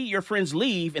see your friends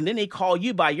leave, and then they call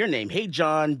you by your name. Hey,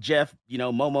 John, Jeff.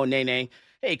 Momo, Nene.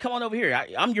 Hey, come on over here.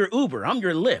 I'm your Uber. I'm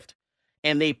your Lyft.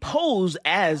 And they pose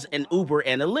as an Uber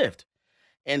and a Lyft.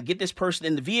 And get this person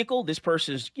in the vehicle. This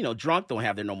person's, drunk, don't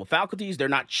have their normal faculties. They're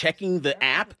not checking the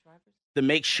app to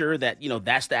make sure that,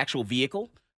 that's the actual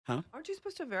vehicle. Huh? Aren't you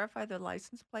supposed to verify the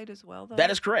license plate as well, though? That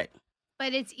is correct.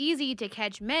 But it's easy to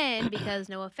catch men because,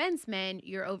 no offense, men,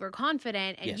 you're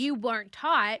overconfident and Yes. you weren't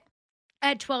taught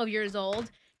at 12 years old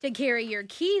to carry your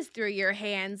keys through your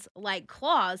hands like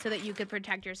claws so that you could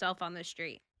protect yourself on the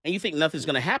street. And you think nothing's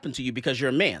going to happen to you because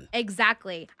you're a man.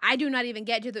 Exactly. I do not even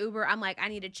get to the Uber. I'm like, I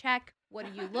need to check. What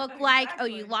do you look like? Oh,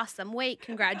 you lost some weight.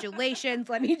 Congratulations.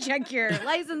 Let me check your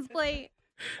license plate.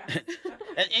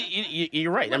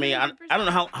 You're right. I mean, I don't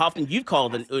know how often you've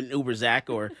called an Uber Zach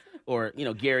or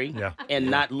Gary, and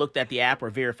not looked at the app or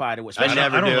verified it. I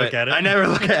never look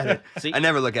at it. See? I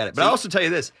never look at it. But I also tell you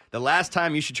this: the last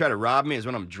time you should try to rob me is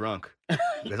when I'm drunk,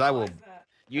 because I will.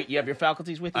 You have your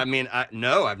faculties with you? I mean,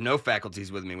 no, I have no faculties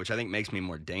with me, which I think makes me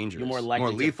more dangerous. You're more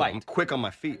likely to lethal. fight. I'm quick on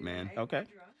my feet, man. Okay.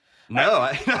 No,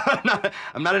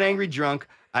 I'm not an angry drunk.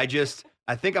 I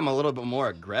think I'm a little bit more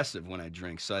aggressive when I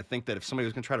drink. So I think that if somebody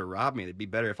was going to try to rob me, it'd be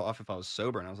better if I was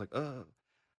sober. And I was like,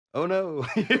 oh no.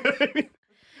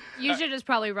 You should just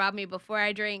probably rob me before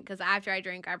I drink, because after I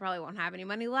drink, I probably won't have any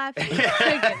money left.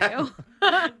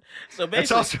 So basically,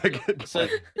 That's also a good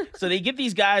so they get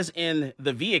these guys in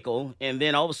the vehicle, and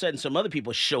then all of a sudden some other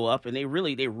people show up, and they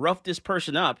rough this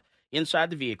person up inside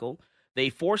the vehicle. They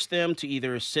force them to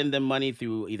either send them money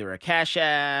through either a Cash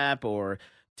App or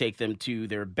take them to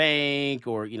their bank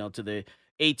or, to the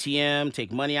ATM, take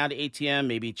money out of the ATM,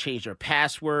 maybe change their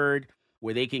password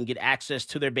where they can get access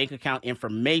to their bank account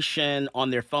information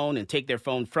on their phone and take their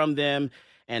phone from them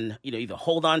and, either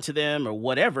hold on to them or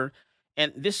whatever.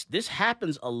 And this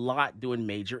happens a lot during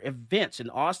major events in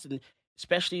Austin,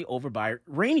 especially over by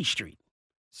Rainey Street.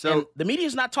 So and the media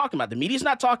is not talking about it. The media is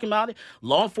not talking about it.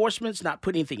 Law enforcement's not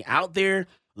putting anything out there,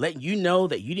 letting you know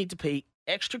that you need to pay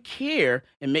extra care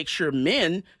and make sure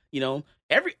men,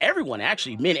 everyone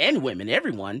actually, men and women,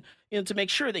 everyone, to make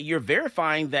sure that you're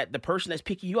verifying that the person that's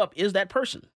picking you up is that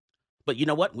person. But you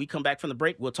know what? When we come back from the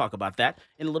break, we'll talk about that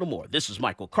and a little more. This is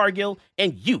Michael Cargill,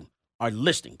 and you are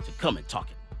listening to Come and Talk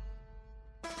It.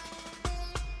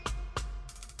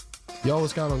 Yo,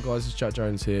 what's going on, guys? It's Jack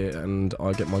Jones here, and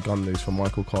I get my gun news from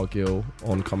Michael Cargill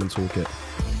on Come and Talk It.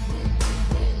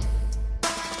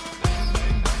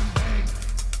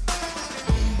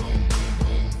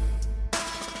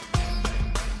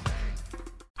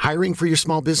 Hiring for your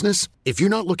small business? If you're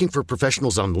not looking for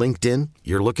professionals on LinkedIn,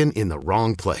 you're looking in the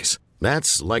wrong place.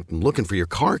 That's like looking for your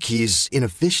car keys in a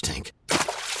fish tank.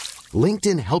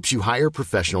 LinkedIn helps you hire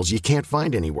professionals you can't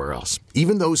find anywhere else,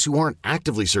 even those who aren't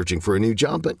actively searching for a new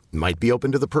job but might be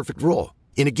open to the perfect role.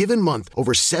 In a given month,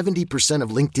 over 70% of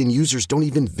LinkedIn users don't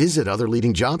even visit other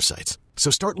leading job sites.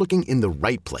 So start looking in the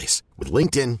right place. With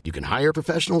LinkedIn, you can hire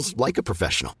professionals like a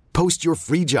professional. Post your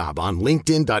free job on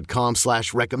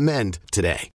linkedin.com/recommend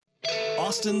today.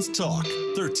 Austin's Talk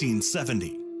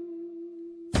 1370.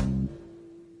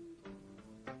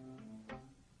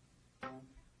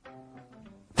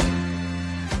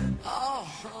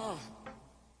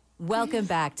 Welcome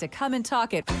back to Come and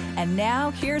Talk It. And now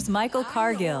here's Michael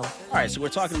Cargill. All right, so we're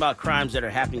talking about crimes that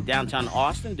are happening downtown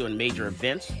Austin, doing major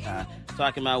events,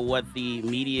 talking about what the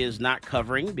media is not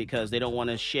covering because they don't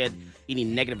want to shed any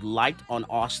negative light on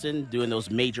Austin doing those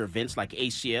major events like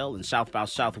ACL and South by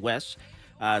Southwest.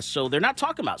 So they're not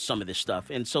talking about some of this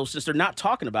stuff. And so since they're not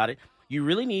talking about it, you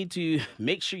really need to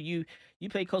make sure you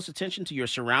pay close attention to your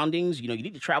surroundings. You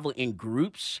need to travel in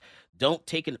groups. Don't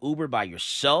take an Uber by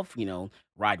yourself,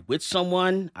 ride with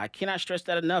someone. I cannot stress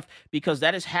that enough because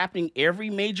that is happening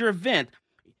every major event.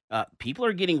 People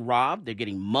are getting robbed, they're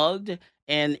getting mugged,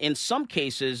 and in some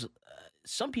cases,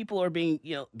 some people are being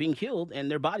killed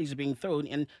and their bodies are being thrown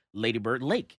in Lady Bird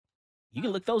Lake. You can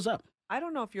look those up. I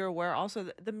don't know if you're aware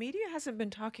also, the media hasn't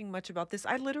been talking much about this.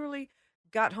 I literally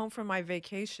got home from my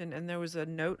vacation and there was a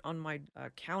note on my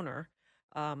counter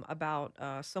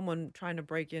about someone trying to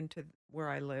break into where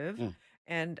I live.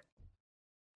 And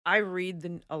I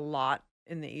read a lot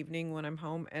in the evening when I'm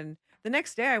home. And the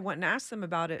next day I went and asked them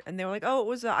about it. And they were like, oh, it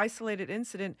was an isolated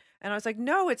incident. And I was like,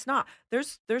 no, it's not.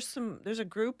 There's a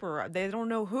group, or they don't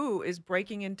know who is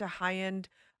breaking into high-end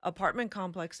apartment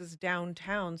complexes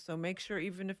downtown. So make sure,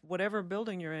 even if whatever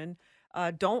building you're in,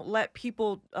 don't let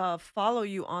people follow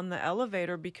you on the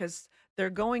elevator because they're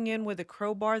going in with a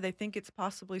crowbar. They think it's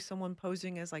possibly someone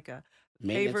posing as like a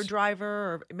paver driver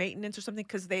or maintenance or something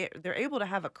because they're able to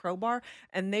have a crowbar,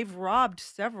 and they've robbed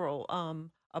several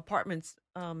apartments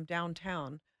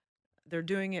downtown. They're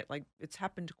doing it, like, it's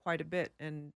happened quite a bit,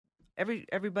 and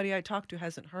everybody I talk to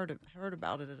hasn't heard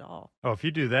about it at all. Oh, if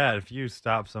you do that, if you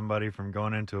stop somebody from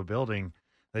going into a building,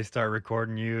 they start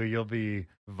recording you. You'll be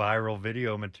viral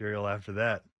video material after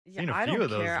that. Yeah, Seen a I few don't of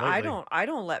those care. lately. I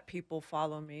don't let people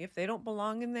follow me if they don't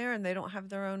belong in there and they don't have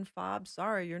their own fob.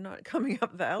 Sorry, you're not coming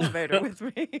up the elevator with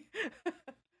me.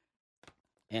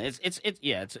 And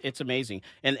it's amazing.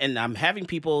 And I'm having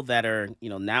people that are,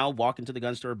 now walking to the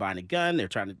gun store, buying a gun. They're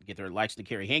trying to get their license to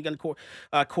carry handgun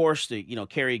course to,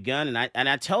 carry a gun. And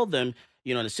I tell them,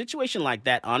 in a situation like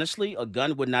that, honestly, a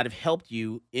gun would not have helped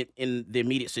you in the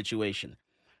immediate situation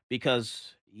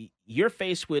because you're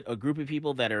faced with a group of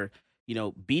people that are,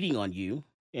 beating on you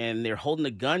and they're holding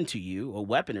a gun to you, a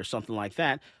weapon or something like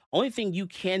that. Only thing you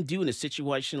can do in a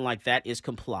situation like that is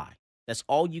comply. That's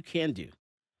all you can do.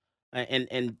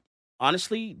 And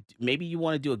honestly, maybe you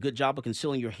want to do a good job of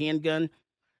concealing your handgun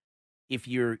if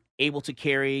you're able to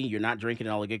carry, you're not drinking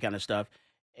and all the good kind of stuff,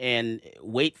 and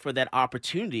wait for that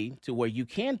opportunity to where you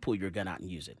can pull your gun out and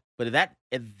use it. But at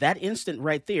that instant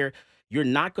right there, you're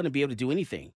not going to be able to do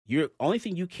anything. Your only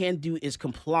thing you can do is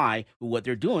comply with what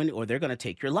they're doing, or they're going to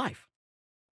take your life.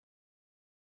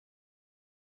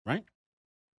 Right?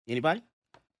 Anybody?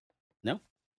 No?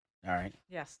 All right.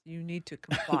 Yes, you need to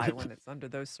comply when it's under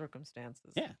those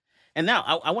circumstances. Yeah. And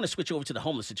now I want to switch over to the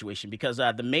homeless situation because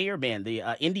the mayor,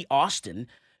 Indy Austin,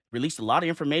 released a lot of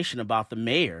information about the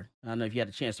mayor. I don't know if you had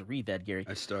a chance to read that, Gary.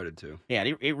 I started to. Yeah,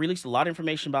 it released a lot of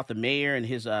information about the mayor and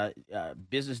his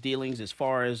business dealings as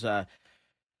far as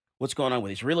what's going on with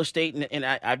his real estate. And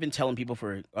I've been telling people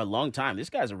for a long time, this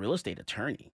guy's a real estate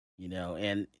attorney,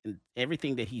 and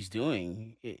everything that he's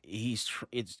doing, it's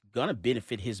going to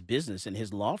benefit his business and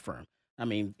his law firm. I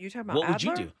mean, You talking about what would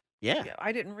you Adler? do? Yeah.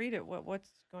 I didn't read it. What's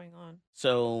going on?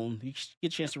 So you should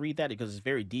get a chance to read that because it's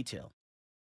very detailed.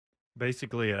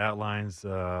 Basically, it outlines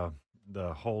the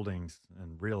holdings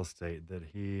and real estate that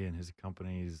he and his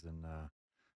companies and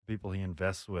people he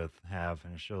invests with have,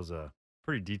 and it shows a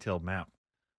pretty detailed map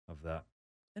of that.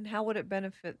 And how would it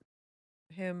benefit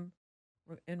him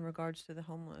in regards to the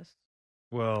homeless?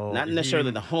 Well, Not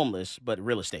necessarily the homeless, but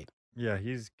real estate. Yeah,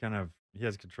 he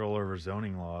has control over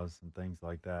zoning laws and things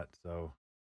like that. So,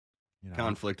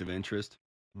 Conflict of interest.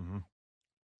 Mm-hmm.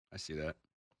 I see that.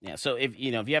 Yeah. So if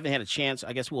you haven't had a chance,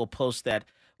 I guess we'll post that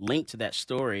link to that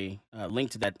story,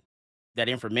 link to that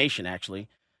information actually,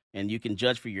 and you can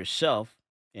judge for yourself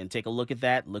and take a look at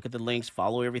that. Look at the links,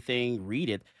 follow everything, read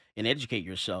it, and educate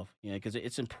yourself. Because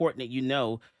it's important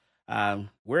that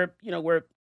where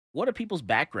what are people's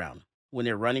background? when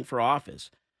they're running for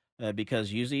office,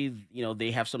 because usually,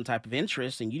 they have some type of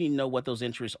interest, and you need to know what those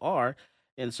interests are,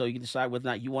 and so you can decide whether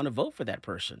or not you want to vote for that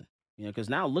person. Because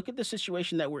now look at the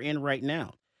situation that we're in right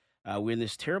now. We're in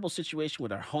this terrible situation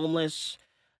with our homeless,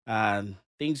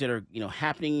 things that are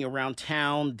happening around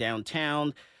town,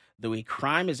 downtown. The way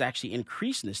crime has actually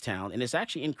increased in this town, and it's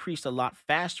actually increased a lot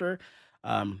faster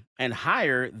and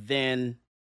higher than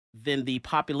the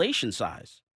population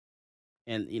size.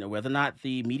 And whether or not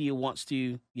the media wants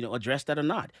to address that or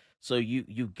not. So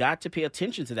you've got to pay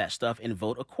attention to that stuff and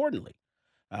vote accordingly.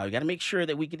 We got to make sure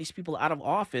that we get these people out of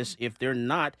office if they're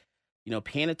not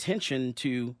paying attention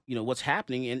to what's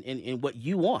happening and what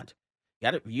you want.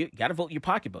 You gotta vote your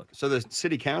pocketbook. So the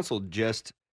city council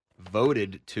just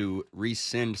voted to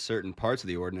rescind certain parts of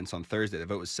the ordinance on Thursday. The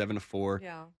vote was 7-4,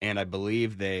 Yeah. and I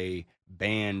believe they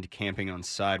banned camping on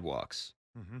sidewalks.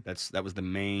 Mhm. That was the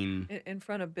main In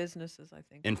front of businesses, I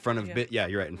think. in front of Yeah. yeah,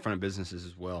 you're right, in front of businesses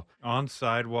as well. On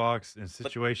sidewalks, in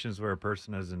situations where a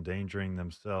person is endangering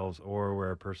themselves or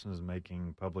where a person is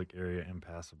making public area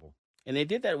impassable. And they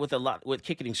did that with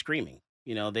kicking and screaming.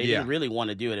 They Yeah. didn't really want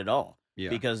to do it at all Yeah.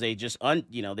 because they just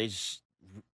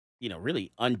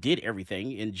really undid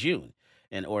everything in June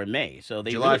or May. So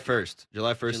they July really, 1st.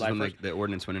 July 1st July is when 1st. the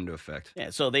ordinance went into effect. Yeah,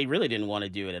 so they really didn't want to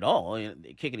do it at all,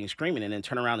 kicking and screaming, and then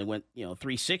turn around and went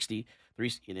 360,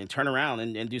 and turn around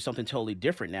and do something totally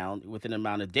different now within an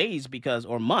amount of days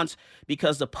or months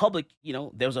because the public,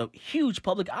 there was a huge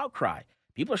public outcry.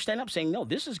 People are standing up saying, no,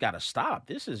 this has got to stop.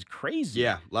 This is crazy.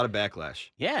 Yeah, a lot of backlash.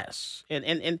 Yes,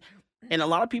 and a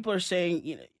lot of people are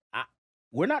saying,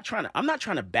 I'm not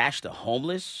trying to bash the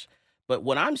homeless, but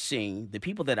what I'm seeing, the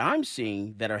people that I'm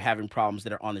seeing that are having problems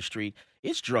that are on the street,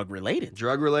 it's drug related.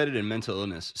 Drug related and mental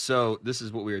illness. So this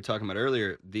is what we were talking about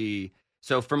earlier.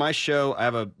 So for my show, I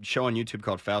have a show on YouTube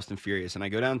called Faust and Furious, and I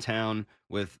go downtown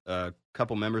with a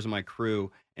couple members of my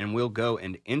crew, and we'll go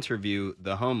and interview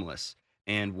the homeless.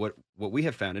 And what we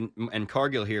have found, and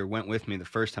Cargill here went with me the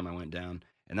first time I went down,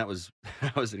 and that was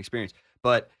that was an experience.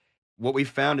 But what we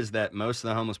found is that most of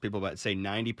the homeless people, about say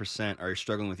 90%, are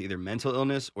struggling with either mental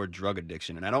illness or drug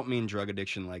addiction. And I don't mean drug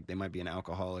addiction like they might be an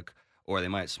alcoholic or they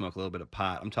might smoke a little bit of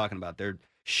pot. I'm talking about they're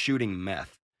shooting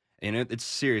meth, and it's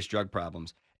serious drug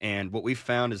problems. And what we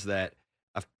found is that,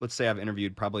 let's say I've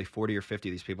interviewed probably 40 or 50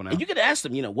 of these people now. And you could ask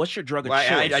them, what's your drug of Well,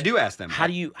 choice? I do ask them. How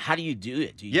do you do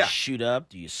it? Do you shoot up?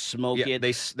 Do you smoke Yeah, it?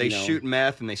 they shoot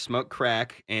meth and they smoke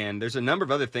crack, and there's a number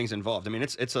of other things involved. I mean,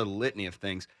 it's a litany of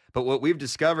things. But what we've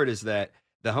discovered is that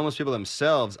the homeless people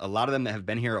themselves, a lot of them that have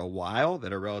been here a while,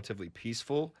 that are relatively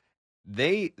peaceful,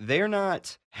 they're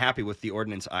not happy with the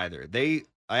ordinance either. I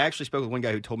actually spoke with one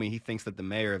guy who told me he thinks that the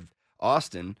mayor of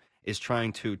Austin is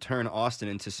trying to turn Austin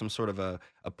into some sort of a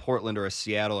Portland or a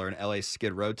Seattle or an LA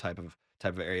Skid Row type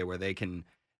of area where they can,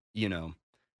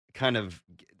 kind of,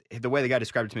 the way the guy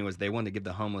described it to me was they wanted to give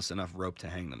the homeless enough rope to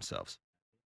hang themselves.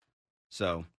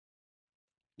 So,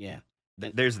 yeah.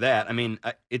 There's that. I mean,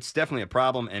 it's definitely a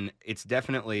problem, and it's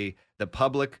definitely the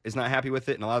public is not happy with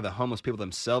it, and a lot of the homeless people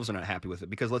themselves are not happy with it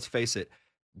because let's face it,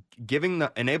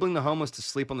 enabling the homeless to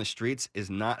sleep on the streets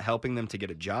is not helping them to get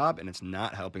a job, and it's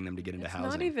not helping them to get into It's housing.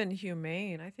 not even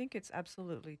humane. I think it's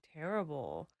absolutely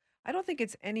terrible. I don't think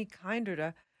it's any kinder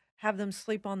to have them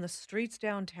sleep on the streets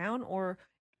downtown or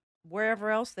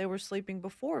wherever else they were sleeping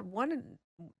before.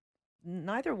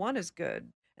 Neither one is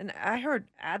good. And I heard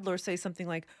Adler say something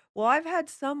like, "Well, I've had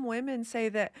some women say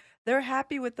that they're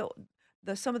happy with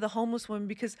some of the homeless women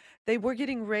because they were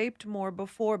getting raped more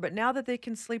before, but now that they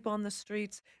can sleep on the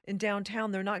streets in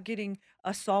downtown, they're not getting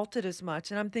assaulted as much."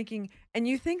 And I'm thinking, and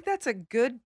you think that's a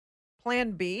good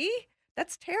plan B?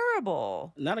 That's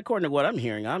terrible. Not according to what I'm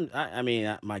hearing. I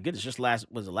mean, my goodness, just last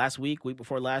week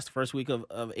before last, first week of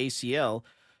ACL,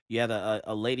 you had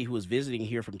a lady who was visiting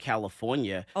here from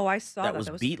California. Oh, I saw that. Was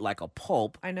That was beat like a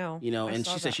pulp. I know. I And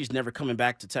saw she said that. she's never coming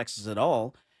back to Texas at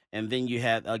all. And then you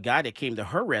had a guy that came to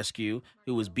her rescue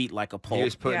who was beat like a pulp. He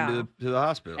was put into the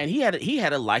hospital. And he had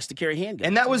a license to carry handgun.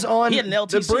 And that was on He had an the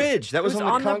LTC. bridge. That was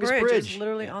on the Congress It Bridge. was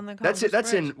literally on the That's it.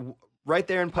 Congress That's Bridge. in right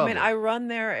there in I public. mean, I run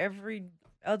there every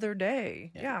other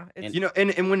day. Yeah. It's,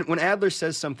 and when Adler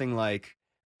says something like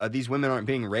these women aren't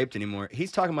being raped anymore,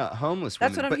 he's talking about homeless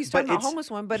That's women. what he's talking about, homeless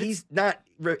women, but he's not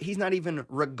even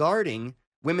regarding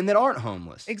women that aren't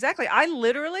homeless. exactly. I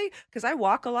literally, because I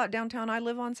walk a lot downtown, I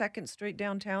live on 2nd Street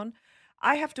downtown.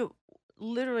 I have to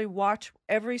literally watch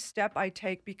every step I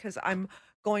take because I'm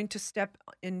going to step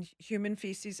in human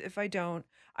feces if I don't.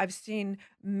 I've seen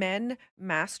men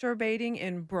masturbating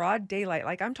in broad daylight.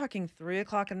 Like I'm talking 3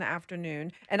 o'clock in the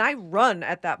afternoon. And I run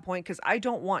at that point because I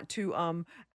don't want to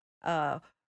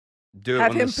Do it have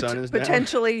when him the sun is down.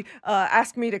 potentially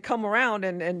ask me to come around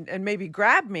and maybe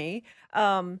grab me.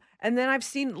 And then I've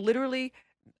seen literally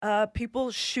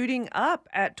people shooting up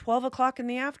at 12 o'clock in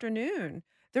the afternoon.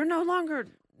 They're no longer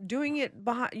doing it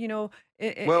behind, in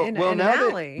an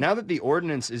alley. Now that the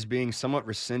ordinance is being somewhat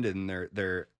rescinded and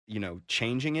they're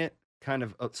changing it, kind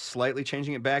of slightly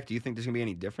changing it back, do you think there's gonna be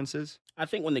any differences? I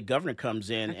think when the governor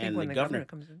comes in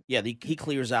he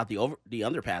clears out the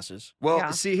underpasses.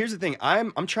 Well, see, here's the thing.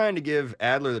 I'm trying to give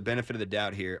Adler the benefit of the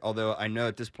doubt here, although I know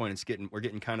at this point we're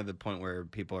getting kind of the point where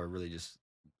people are really just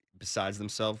besides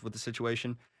themselves with the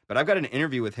situation. But I've got an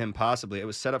interview with him possibly. It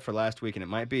was set up for last week and it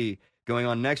might be going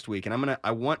on next week. And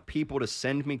I want people to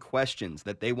send me questions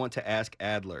that they want to ask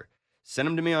Adler. Send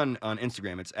them to me on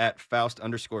Instagram. It's at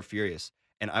Faust_Furious.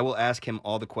 And I will ask him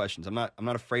all the questions. I'm not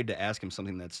afraid to ask him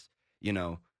something that's,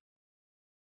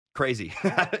 crazy.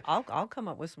 I'll come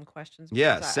up with some questions.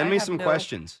 Yeah, because send I me have some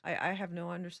questions. I have no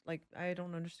I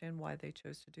don't understand why they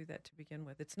chose to do that to begin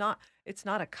with. It's not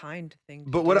a kind thing.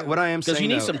 But to what do. I am saying, Because you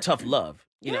need though, some tough love.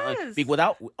 Yes.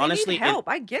 Without honestly, they need help.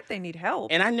 I get they need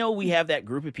help. And I know we have that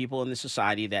group of people in the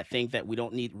society that think that we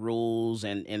don't need rules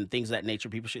and things of that nature.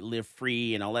 People should live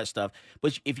free and all that stuff.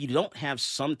 But if you don't have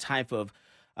some type of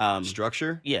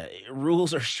structure,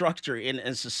 rules or structure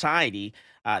in society,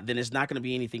 then it's not going to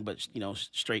be anything but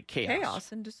straight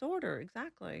chaos and disorder.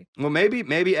 Exactly. Well,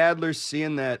 maybe Adler's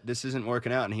seeing that this isn't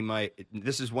working out, and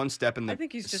this is one step in the. I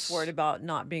think he's just worried about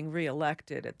not being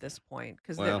reelected at this point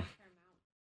because.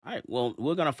 All right. Well,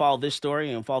 we're going to follow this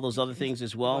story and follow those other things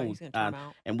as well.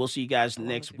 And we'll see you guys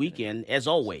next weekend. As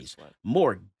always,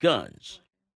 more guns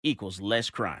equals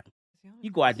less crime. You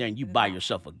go out there and you buy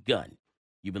yourself a gun.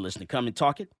 You've been listening to Come and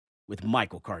Talk It with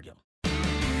Michael Cargill.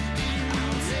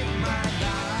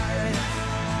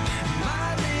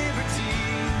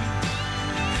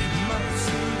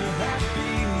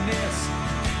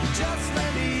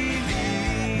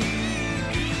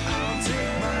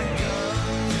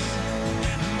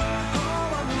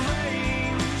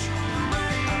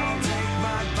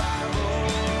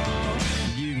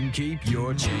 Keep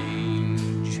your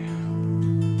change.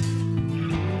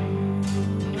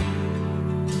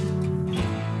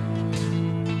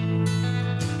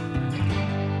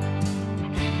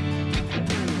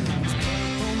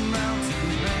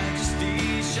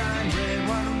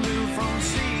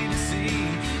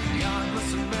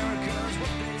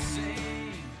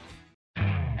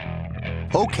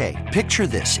 Okay, picture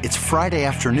this. It's Friday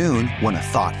afternoon when a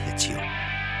thought hits you.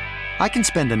 I can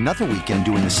spend another weekend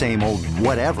doing the same old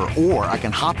whatever, or I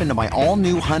can hop into my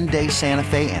all-new Hyundai Santa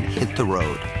Fe and hit the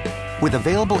road. With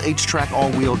available H-Track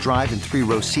all-wheel drive and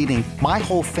 3-row seating, my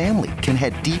whole family can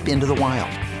head deep into the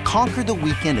wild. Conquer the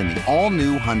weekend in the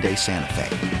all-new Hyundai Santa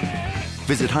Fe.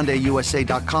 Visit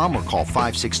HyundaiUSA.com or call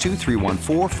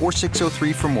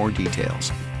 562-314-4603 for more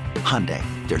details. Hyundai,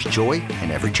 there's joy in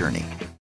every journey.